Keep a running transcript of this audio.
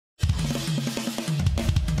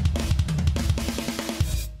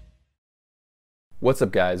What's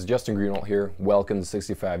up guys, Justin Greenwald here, welcome to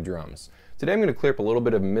 65 Drums. Today I'm going to clear up a little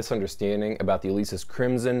bit of misunderstanding about the Alesis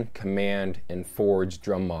Crimson, Command, and Forge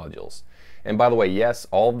drum modules. And by the way, yes,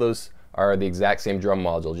 all of those are the exact same drum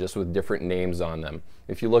module, just with different names on them.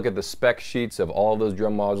 If you look at the spec sheets of all of those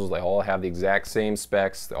drum modules, they all have the exact same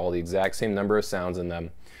specs, all the exact same number of sounds in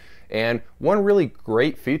them. And one really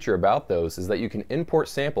great feature about those is that you can import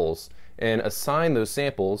samples and assign those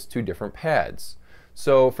samples to different pads.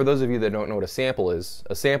 So for those of you that don't know what a sample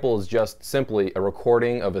is just simply a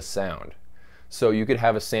recording of a sound. So you could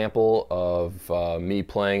have a sample of me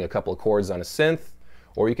playing a couple of chords on a synth,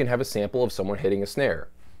 or you can have a sample of someone hitting a snare.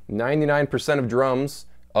 99% of drums,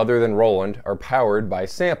 other than Roland, are powered by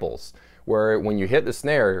samples, where when you hit the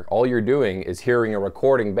snare, all you're doing is hearing a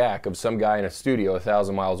recording back of some guy in a studio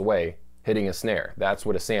 1,000 miles away hitting a snare. That's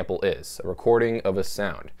what a sample is, a recording of a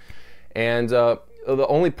sound. And the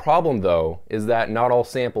only problem though is that not all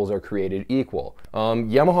samples are created equal.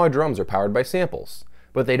 Yamaha drums are powered by samples,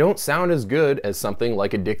 but they don't sound as good as something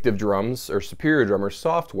like addictive drums or superior drummer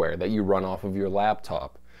software that you run off of your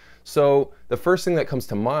laptop. So the first thing that comes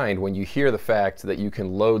to mind when you hear the fact that you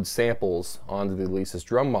can load samples onto the Alesis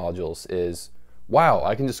drum modules is, wow,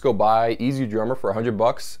 I can just go buy EZdrummer for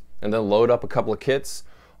 $100 and then load up a couple of kits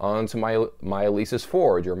onto my Alesis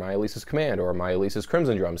Forge or my Alesis Command or my Alesis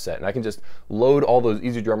Crimson drum set, and I can just load all those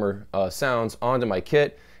EZdrummer sounds onto my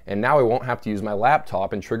kit, and now I won't have to use my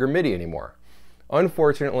laptop and trigger MIDI anymore.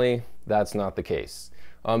 Unfortunately, that's not the case.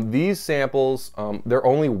 These samples, they're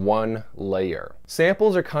only one layer.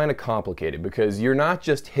 Samples are kind of complicated because you're not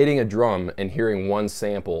just hitting a drum and hearing one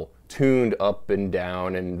sample tuned up and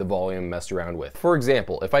down and the volume messed around with. For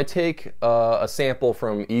example, if I take a sample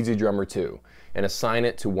from EZdrummer 2 and assign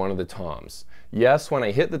it to one of the toms, yes, when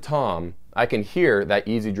I hit the tom, I can hear that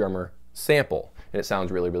EZdrummer sample and it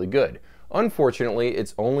sounds really, really good. Unfortunately,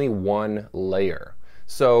 it's only one layer.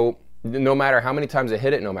 So no matter how many times I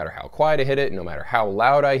hit it, no matter how quiet I hit it, no matter how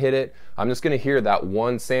loud I hit it, I'm just going to hear that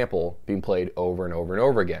one sample being played over and over and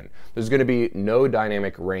over again. There's going to be no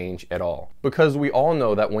dynamic range at all. Because we all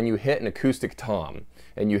know that when you hit an acoustic tom,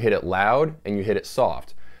 and you hit it loud and you hit it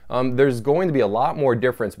soft, there's going to be a lot more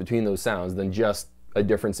difference between those sounds than just a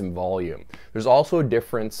difference in volume. There's also a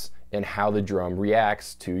difference in how the drum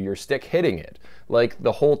reacts to your stick hitting it. Like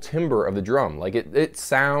the whole timbre of the drum, like it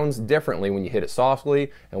sounds differently when you hit it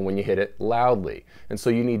softly and when you hit it loudly. And so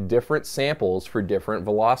you need different samples for different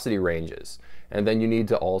velocity ranges. And then you need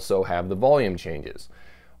to also have the volume changes.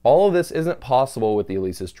 All of this isn't possible with the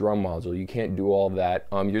Alesis drum module. You can't do all of that.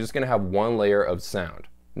 You're just gonna have one layer of sound.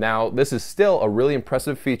 Now, this is still a really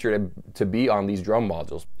impressive feature to be on these drum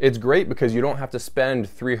modules. It's great because you don't have to spend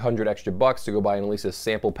 $300 extra to go buy an Alesis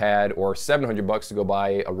sample pad or $700 to go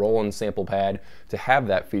buy a Roland sample pad to have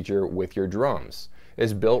that feature with your drums.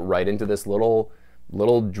 It's built right into this little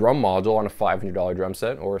drum module on a $500 drum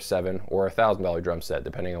set or a $700 or a $1,000 drum set,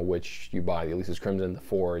 depending on which you buy, the Alesis Crimson, the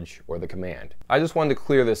Forge, or the Command. I just wanted to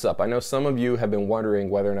clear this up. I know some of you have been wondering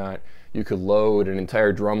whether or not you could load an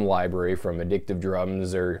entire drum library from addictive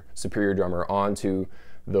drums or superior drummer onto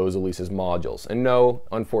those Alesis modules. And no,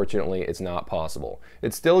 unfortunately, it's not possible.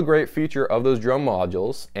 It's still a great feature of those drum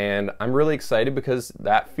modules, and I'm really excited because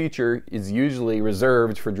that feature is usually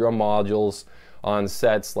reserved for drum modules on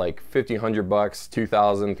sets like $1,500,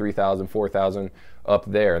 $2,000, $3,000, $4,000, up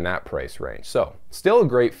there in that price range. So, still a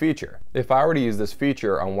great feature. If I were to use this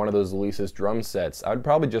feature on one of those Alesis drum sets, I'd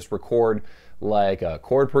probably just record like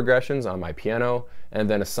chord progressions on my piano and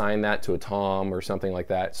then assign that to a tom or something like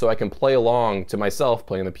that so I can play along to myself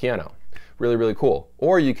playing the piano. Really, really cool.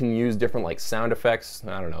 Or you can use different like sound effects,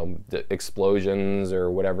 I don't know, explosions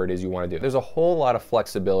or whatever it is you want to do. There's a whole lot of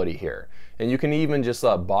flexibility here. And you can even just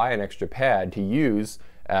buy an extra pad to use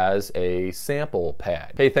as a sample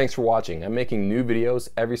pad. Hey, thanks for watching. I'm making new videos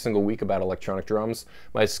every single week about electronic drums.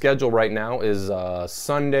 My schedule right now is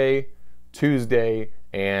Sunday, Tuesday,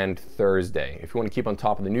 and Thursday. If you want to keep on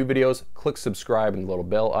top of the new videos, click subscribe and the little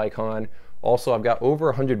bell icon. Also, I've got over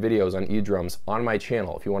 100 videos on eDrums on my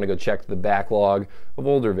channel if you want to go check the backlog of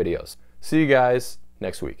older videos. See you guys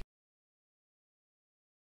next week.